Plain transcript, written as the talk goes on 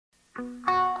Hey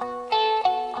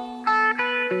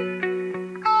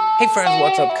friends,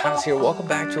 what's up? Cons here. Welcome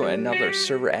back to another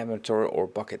server admin tutorial or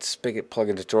bucket spigot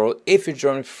plugin tutorial. If you're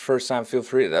joining me for the first time, feel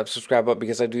free to hit that subscribe button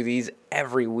because I do these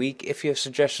every week. If you have a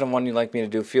suggestion on one you'd like me to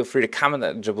do, feel free to comment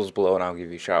that in the gibbles below and I'll give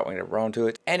you a shout when I get around to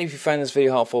it. And if you find this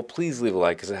video helpful, please leave a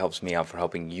like because it helps me out for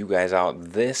helping you guys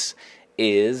out. This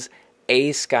is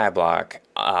a Skyblock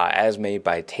as made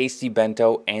by Tasty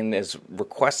Bento and is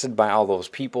requested by all those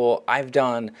people. I've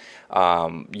done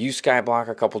uSkyblock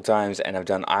a couple times and I've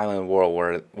done Island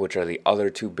World, which are the other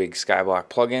two big Skyblock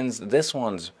plugins. This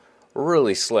one's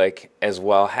really slick as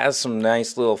well, has some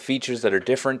nice little features that are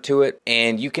different to it,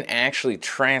 and you can actually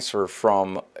transfer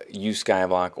from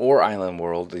uSkyblock or Island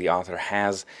World. The author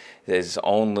has his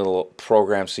own little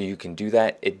program so you can do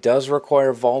that. It does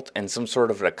require Vault and some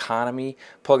sort of an economy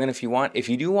plugin if you want. If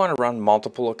you do want to run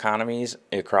multiple economies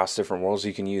across different worlds,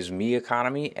 you can use Me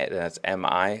Economy, that's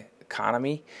MI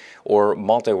Economy, or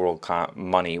Multi-World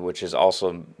Money, which is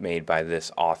also made by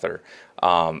this author.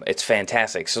 It's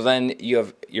fantastic. So then you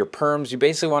have your perms. You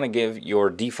basically want to give your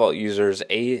default users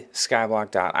a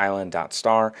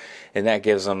skyblock.island.star, and that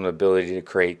gives them the ability to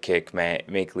create, kick,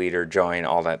 make leader, join,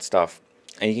 all that stuff.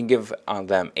 And you can give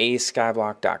them a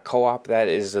skyblock.coop. That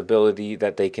is the ability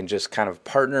that they can just kind of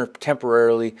partner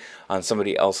temporarily on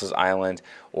somebody else's island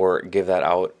or give that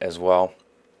out as well.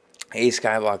 A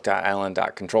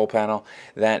skyblock.island.control panel,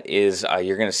 that is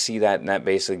you're going to see that, and that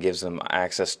basically gives them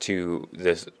access to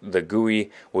the GUI,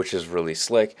 which is really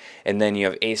slick. And then you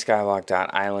have a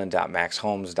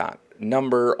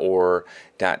skyblock.island.maxhomes.number or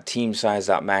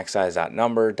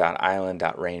 .teamsize.maxsize.number,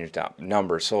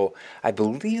 .island.range.number. So I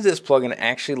believe this plugin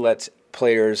actually lets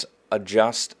players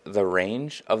adjust the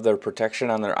range of their protection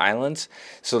on their islands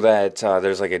so that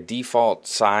there's like a default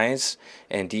size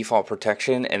and default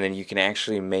protection, and then you can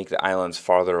actually make the islands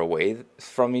farther away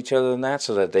from each other than that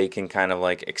so that they can kind of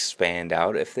like expand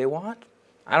out if they want.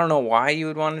 I don't know why you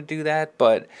would want to do that,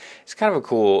 but it's kind of a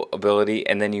cool ability.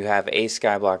 And then you have a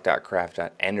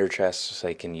skyblock.craft.enderchest so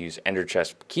they can use ender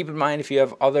chest. Keep in mind, if you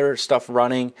have other stuff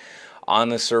running on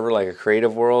the server like a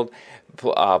creative world,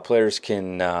 players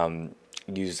can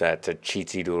use that to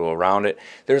cheatsy doodle around it.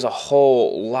 There's a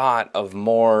whole lot of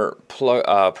more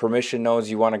permission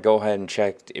nodes you want to go ahead and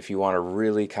check if you want to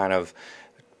really kind of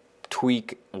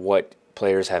tweak what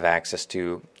players have access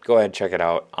to. Go ahead and check it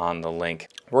out on the link.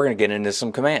 We're going to get into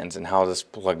some commands and how this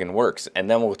plugin works, and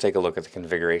then we'll take a look at the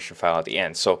configuration file at the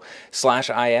end. So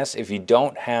 /is, if you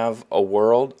don't have a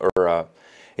world or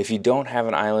if you don't have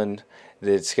an island,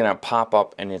 it's going to pop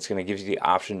up and it's going to give you the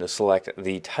option to select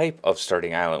the type of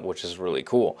starting island, which is really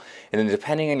cool. And then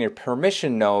depending on your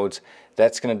permission nodes,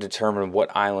 that's going to determine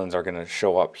what islands are going to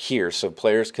show up here. So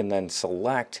players can then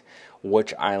select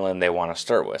which island they want to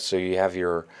start with. So you have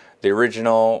the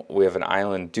original, we have an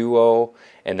island duo,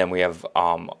 and then we have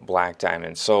black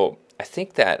diamond. So I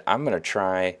think that I'm going to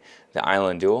try the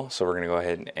island duo. So we're going to go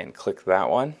ahead and click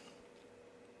that one.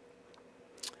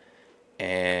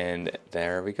 And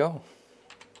there we go.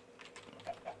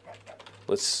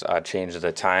 Let's change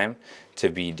the time to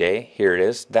be day. Here it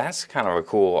is. That's kind of a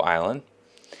cool island.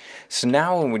 So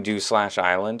now when we do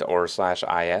 /island or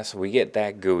 /is, we get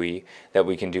that GUI that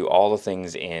we can do all the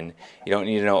things in. You don't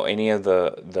need to know any of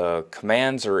the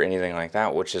commands or anything like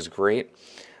that, which is great.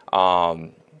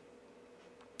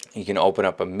 You can open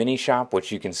up a mini shop,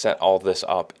 which you can set all this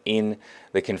up in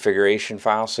the configuration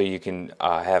file, so you can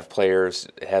have players.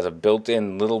 It has a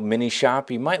built-in little mini shop.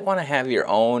 You might want to have your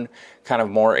own kind of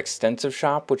more extensive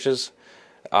shop, which is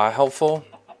helpful.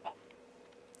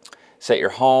 Set your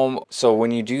home. So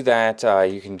when you do that,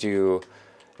 you can do,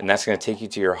 and that's going to take you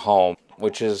to your home,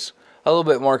 which is a little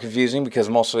bit more confusing because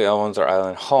most of the other ones are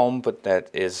island home, but that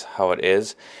is how it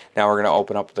is. Now we're going to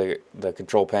open up the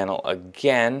control panel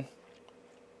again.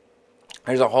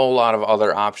 There's a whole lot of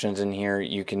other options in here.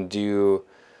 You can do,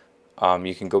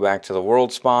 you can go back to the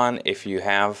world spawn if you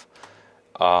have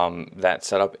that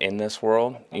set up in this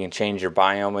world. You can change your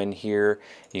biome in here.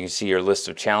 You can see your list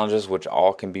of challenges, which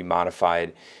all can be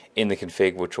modified in the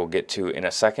config, which we'll get to in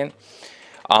a second.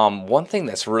 One thing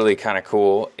that's really kind of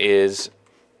cool is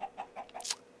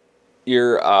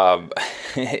your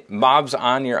mobs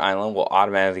on your island will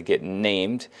automatically get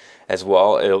named as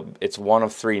well. It's one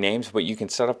of 3 names, but you can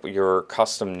set up your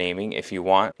custom naming if you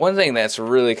want. One thing that's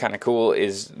really kind of cool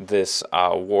is this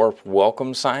warp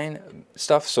welcome sign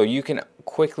stuff. So you can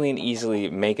quickly and easily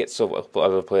make it so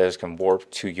other players can warp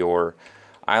to your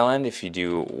island if you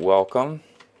do welcome.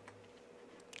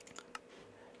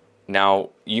 Now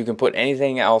you can put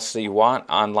anything else that you want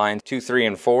on lines 2, 3,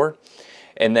 and 4.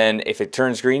 And then if it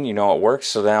turns green, you know it works.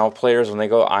 So now players, when they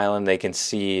go island, they can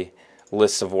see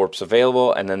lists of warps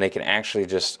available, and then they can actually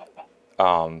just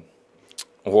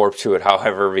warp to it.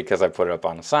 However, because I put it up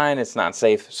on a sign, it's not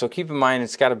safe. So keep in mind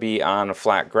it's got to be on a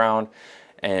flat ground,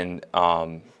 and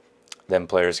then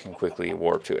players can quickly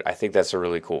warp to it. I think that's a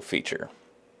really cool feature.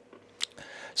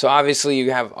 So obviously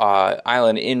you have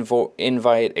island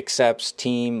invite, accepts,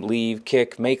 team, leave,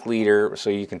 kick, make leader. So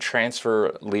you can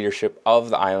transfer leadership of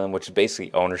the island, which is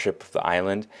basically ownership of the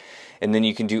island. And then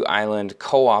you can do island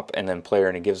co-op and then player,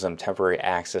 and it gives them temporary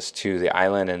access to the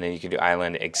island. And then you can do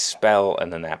island expel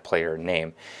and then that player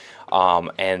name.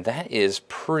 And that is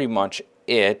pretty much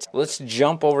it. Let's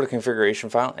jump over to the configuration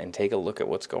file and take a look at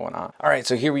what's going on. All right,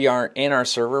 so here we are in our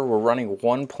server. We're running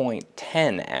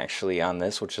 1.10 actually on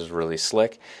this, which is really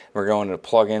slick. We're going to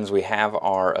plugins. We have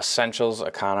our essentials,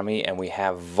 economy, and we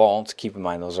have vault. Keep in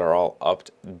mind those are all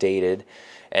updated.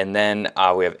 And then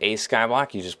we have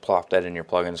uSkyblock. You just plop that in your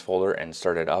plugins folder and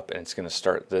start it up, and it's going to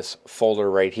start this folder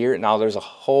right here. Now there's a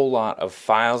whole lot of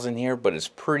files in here, but it's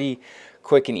pretty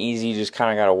quick and easy. You just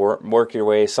kind of got to work your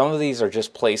way. Some of these are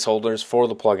just placeholders for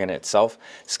the plugin itself.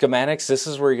 Schematics, this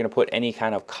is where you're going to put any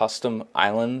kind of custom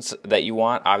islands that you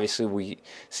want. Obviously we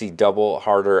see double,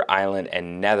 harder, island,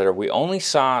 and nether. We only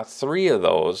saw 3 of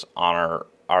those on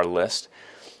our list.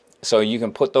 So you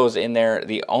can put those in there.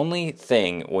 The only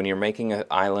thing when you're making an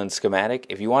island schematic,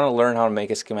 if you want to learn how to make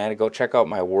a schematic, go check out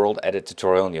my world edit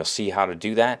tutorial and you'll see how to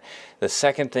do that. The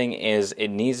second thing is it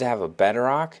needs to have a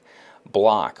bedrock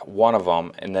block, one of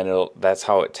them, and then that's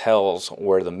how it tells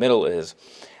where the middle is.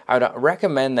 I would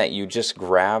recommend that you just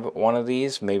grab one of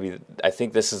these. Maybe, I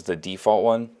think this is the default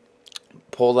one.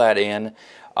 Pull that in,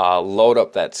 load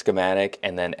up that schematic,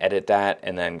 and then edit that,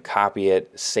 and then copy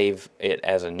it, save it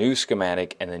as a new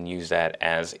schematic, and then use that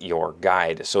as your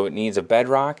guide. So it needs a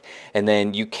bedrock, and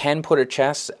then you can put a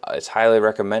chest. It's highly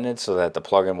recommended so that the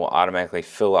plugin will automatically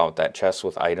fill out that chest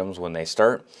with items when they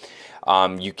start.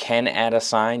 You can add a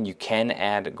sign, you can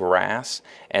add grass,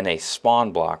 and a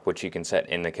spawn block, which you can set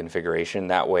in the configuration.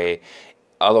 That way,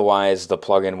 otherwise the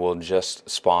plugin will just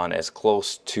spawn as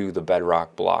close to the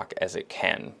bedrock block as it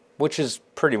can, which is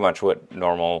pretty much what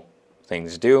normal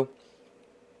things do.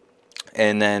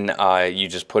 And then you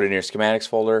just put it in your schematics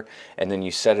folder, and then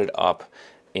you set it up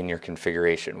in your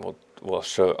configuration. I'll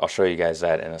show you guys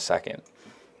that in a second.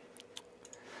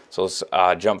 So let's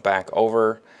jump back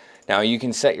over. Now you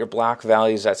can set your block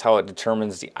values. That's how it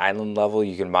determines the island level.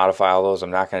 You can modify all those.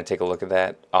 I'm not going to take a look at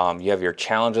that. You have your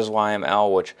challenges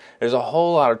YML, which there's a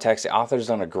whole lot of text. The author's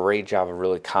done a great job of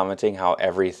really commenting how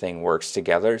everything works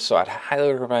together. So I'd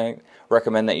highly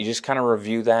recommend that you just kind of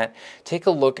review that. Take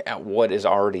a look at what is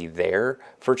already there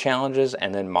for challenges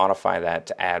and then modify that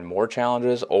to add more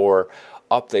challenges, or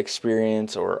up the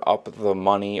experience, or up the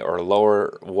money, or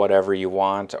lower whatever you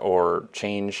want, or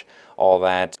change all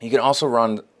that. You can also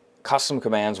run custom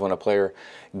commands when a player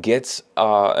gets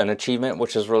an achievement,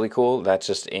 which is really cool. That's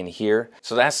just in here.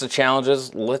 So that's the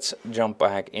challenges. Let's jump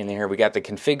back in here. We got the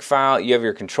config file. You have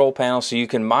your control panel, so you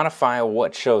can modify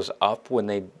what shows up when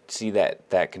they see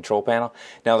that control panel.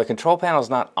 Now the control panel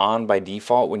is not on by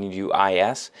default when you do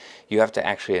IS. You have to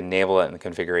actually enable it in the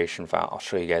configuration file. I'll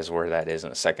show you guys where that is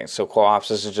in a second. So co-ops,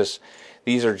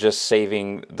 these are just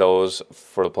saving those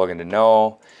for the plugin to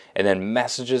know. And then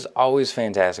messages, always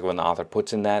fantastic when the author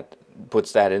puts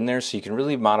that in there, so you can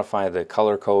really modify the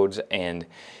color codes and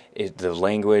the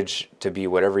language to be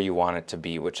whatever you want it to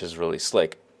be, which is really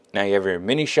slick. Now you have your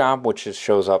mini shop, which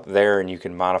shows up there, and you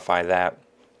can modify that.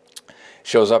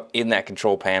 Shows up in that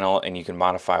control panel, and you can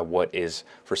modify what is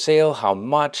for sale, how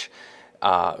much,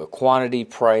 quantity,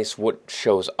 price, what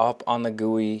shows up on the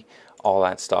GUI, all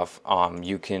that stuff.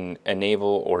 You can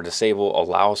enable or disable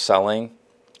allow selling.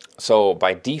 So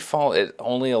by default, it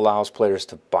only allows players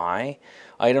to buy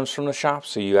items from the shop,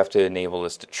 so you have to enable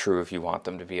this to true if you want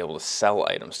them to be able to sell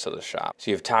items to the shop. So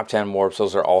you have top 10 warps.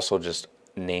 Those are also just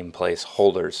name place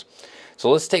holders. So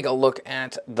let's take a look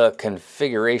at the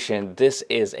configuration. This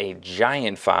is a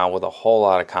giant file with a whole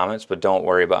lot of comments, but don't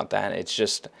worry about that. It's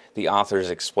just the author's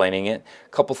explaining it. A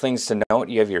couple things to note.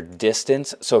 You have your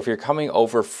distance. So if you're coming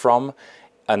over from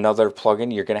another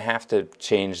plugin, you're going to have to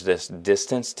change this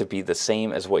distance to be the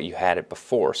same as what you had it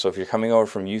before. So if you're coming over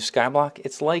from uSkyblock,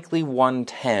 it's likely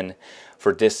 110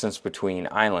 for distance between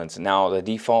islands. Now the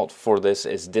default for this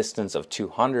is distance of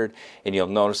 200, and you'll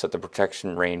notice that the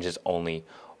protection range is only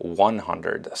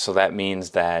 100. So that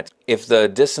means that if the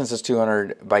distance is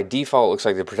 200, by default it looks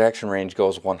like the protection range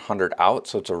goes 100 out,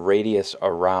 so it's a radius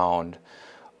around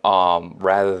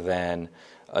rather than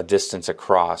a distance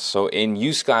across. So in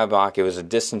uSkyblock it was a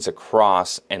distance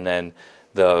across, and then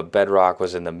the bedrock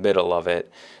was in the middle of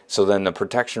it. So then the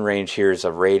protection range here is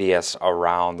a radius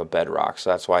around the bedrock. So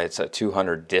that's why it's a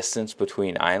 200 distance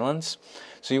between islands.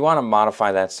 So you want to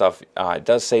modify that stuff. It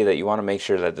does say that you want to make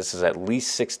sure that this is at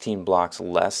least 16 blocks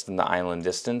less than the island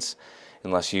distance,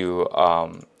 unless you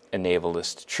enable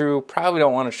this to true. Probably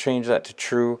don't want to change that to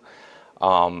true.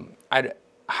 I'd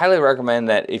highly recommend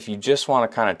that if you just want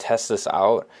to kind of test this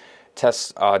out,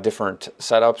 test different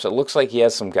setups. It looks like he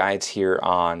has some guides here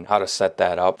on how to set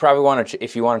that up. Probably want to,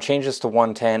 if you want to change this to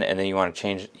 110, and then you want to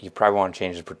change, you probably want to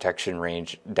change the protection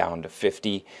range down to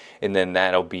 50, and then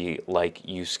that'll be like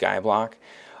uSkyblock.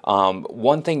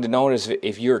 One thing to note is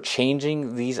if you're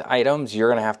changing these items, you're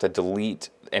going to have to delete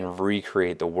and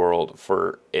recreate the world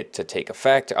for it to take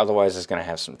effect. Otherwise, it's going to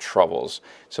have some troubles.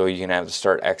 So you can have to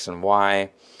start X and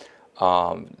Y.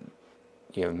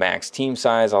 You have max team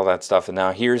size, all that stuff. And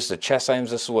now here's the chest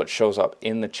items. This is what shows up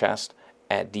in the chest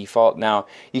at default. Now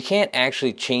you can't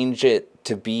actually change it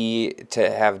to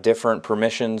have different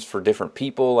permissions for different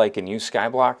people like in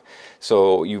uSkyblock.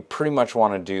 So you pretty much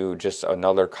want to do just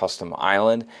another custom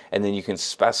island, and then you can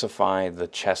specify the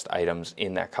chest items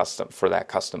in that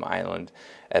custom island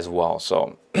as well.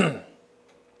 So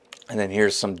and then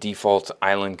here's some default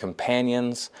island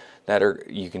companions that are,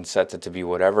 you can set it to be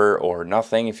whatever or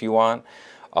nothing if you want.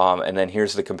 And then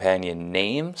here's the companion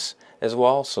names as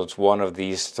well. So it's one of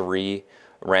these three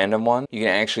random ones. You can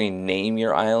actually name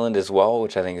your island as well,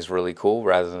 which I think is really cool,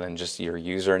 rather than just your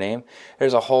username.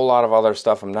 There's a whole lot of other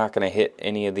stuff. I'm not going to hit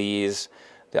any of these.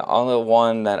 The only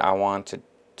one that I want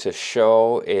to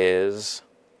show is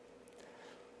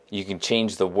you can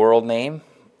change the world name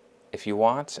if you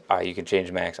want. You can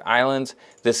change max islands.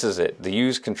 This is it, the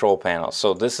use control panel.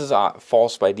 So this is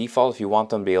false by default. If you want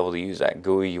them to be able to use that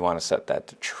GUI, you want to set that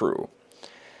to true.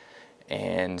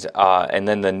 And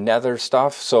then the nether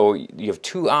stuff. So you have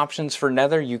two options for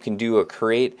nether. You can do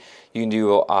you can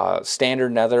do a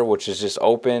standard nether, which is just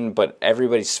open, but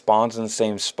everybody spawns in the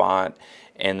same spot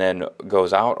and then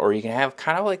goes out. Or you can have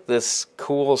kind of like this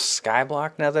cool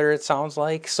skyblock nether, it sounds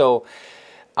like. So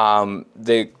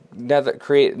the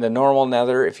normal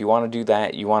nether, if you want to do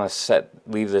that, you want to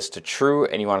leave this to true,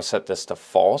 and you want to set this to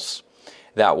false.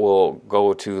 That will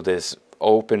go to this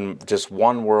open, just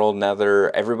one world nether.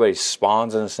 Everybody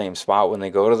spawns in the same spot when they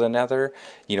go to the nether.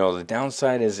 You know, the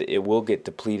downside is it will get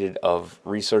depleted of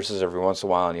resources every once in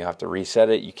a while, and you have to reset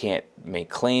it. You can't make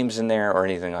claims in there or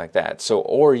anything like that. So,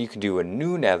 or you can do a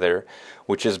new nether,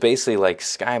 which is basically like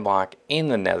Skyblock in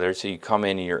the nether. So you come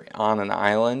in and you're on an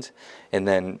island, and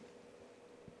then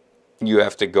you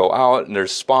have to go out, and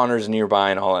there's spawners nearby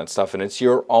and all that stuff, and it's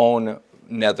your own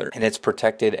nether, and it's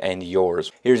protected and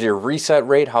yours. Here's your reset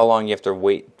rate, how long you have to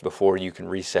wait before you can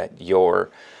reset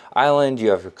your island.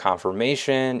 You have your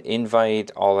confirmation, invite,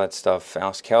 all that stuff,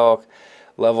 fast calc,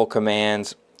 level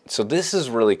commands. So this is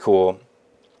really cool.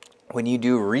 When you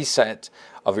do reset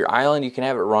of your island, you can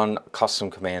have it run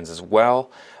custom commands as well.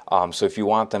 So if you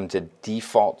want them to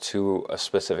default to a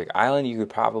specific island, you could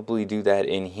probably do that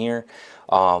in here.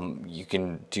 You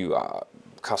can do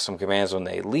custom commands when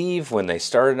they leave, when they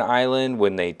start an island,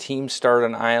 when they team start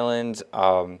an island,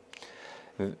 and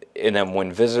then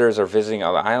when visitors are visiting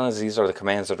other islands. These are the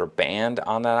commands that are banned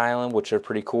on that island, which are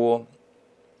pretty cool.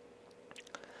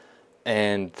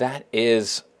 And that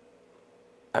is,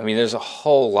 I mean, there's a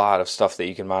whole lot of stuff that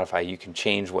you can modify. You can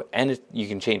change you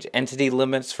can change entity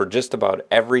limits for just about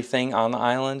everything on the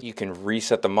island. You can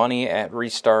reset the money at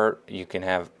restart. You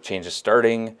can change the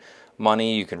starting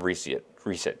money. You can reset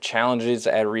challenges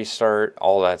at restart,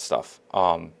 all that stuff.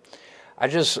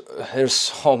 There's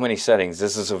so many settings.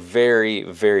 This is a very,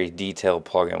 very detailed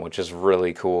plugin, which is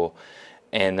really cool.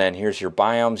 And then here's your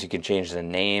biomes. You can change the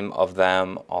name of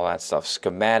them, all that stuff.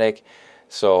 Schematic.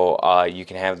 So you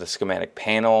can have the schematic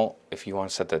panel if you want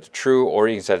to set that to true, or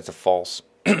you can set it to false.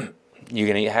 You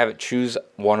can have it choose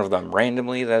one of them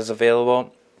randomly that is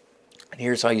available. And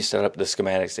here's how you set up the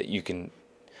schematics that you can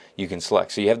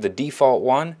select. So you have the default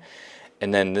one,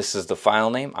 and then this is the file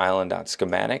name,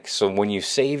 island.schematic. So when you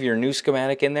save your new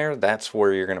schematic in there, that's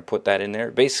where you're going to put that in there.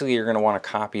 Basically, you're going to want to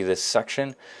copy this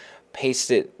section,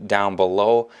 paste it down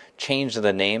below, change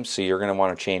the name. So you're going to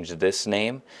want to change this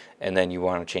name, and then you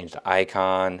want to change the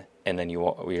icon, and then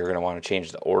you're going to want to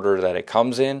change the order that it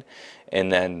comes in,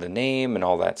 and then the name and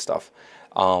all that stuff.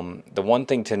 The one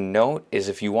thing to note is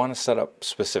if you want to set up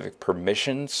specific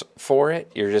permissions for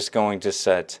it, you're just going to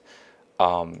set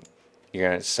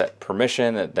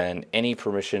permission, and then any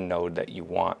permission node that you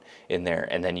want in there,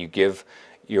 and then you give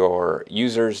your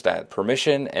users that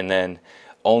permission, and then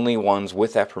only ones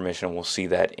with that permission will see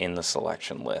that in the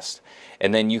selection list.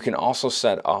 And then you can also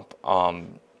set up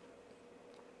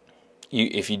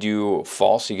if you do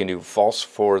false, you can do false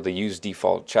for the use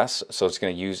default chest. So it's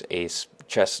going to use a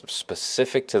chest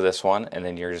specific to this one, and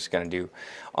then you're just going to do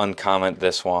uncomment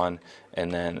this one,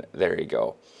 and then there you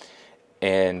go.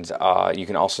 And you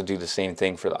can also do the same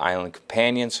thing for the island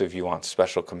companions. So if you want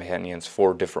special companions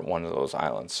for different one of those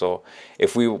islands. So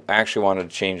if we actually wanted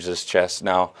to change this chest,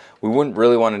 now we wouldn't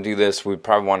really want to do this. We'd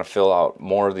probably want to fill out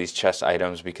more of these chest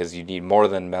items because you need more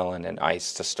than melon and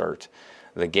ice to start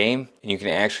the game. And you can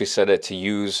actually set it to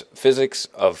use physics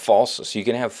of false. So you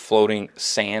can have floating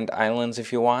sand islands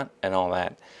if you want and all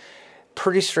that.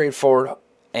 Pretty straightforward,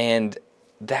 and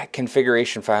that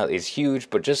configuration file is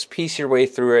huge, but just piece your way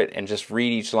through it and just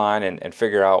read each line and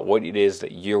figure out what it is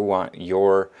that you want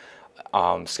your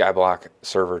Skyblock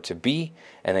server to be,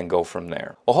 and then go from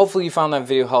there. Well, hopefully you found that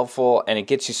video helpful and it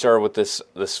gets you started with this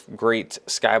great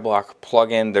Skyblock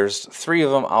plugin. There's 3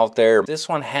 of them out there. This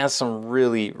one has some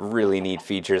really neat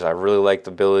features. I really like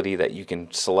the ability that you can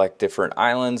select different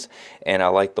islands, and I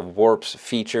like the warps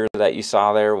feature that you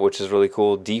saw there, which is really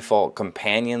cool. Default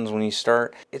companions when you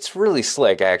start. It's really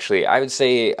slick, actually. I would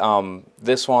say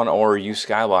this one or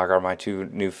uSkyblock are my 2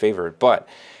 new favorite, but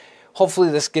hopefully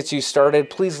this gets you started.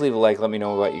 Please leave a like, let me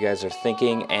know what you guys are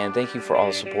thinking, and thank you for all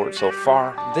the support so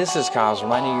far. This is Kyle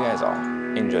reminding you guys all,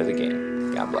 enjoy the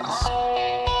game. God bless.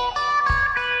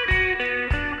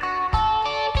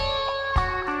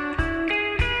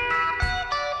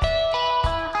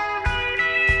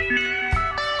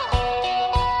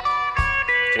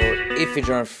 So if you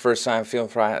join for the first time, feel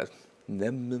free.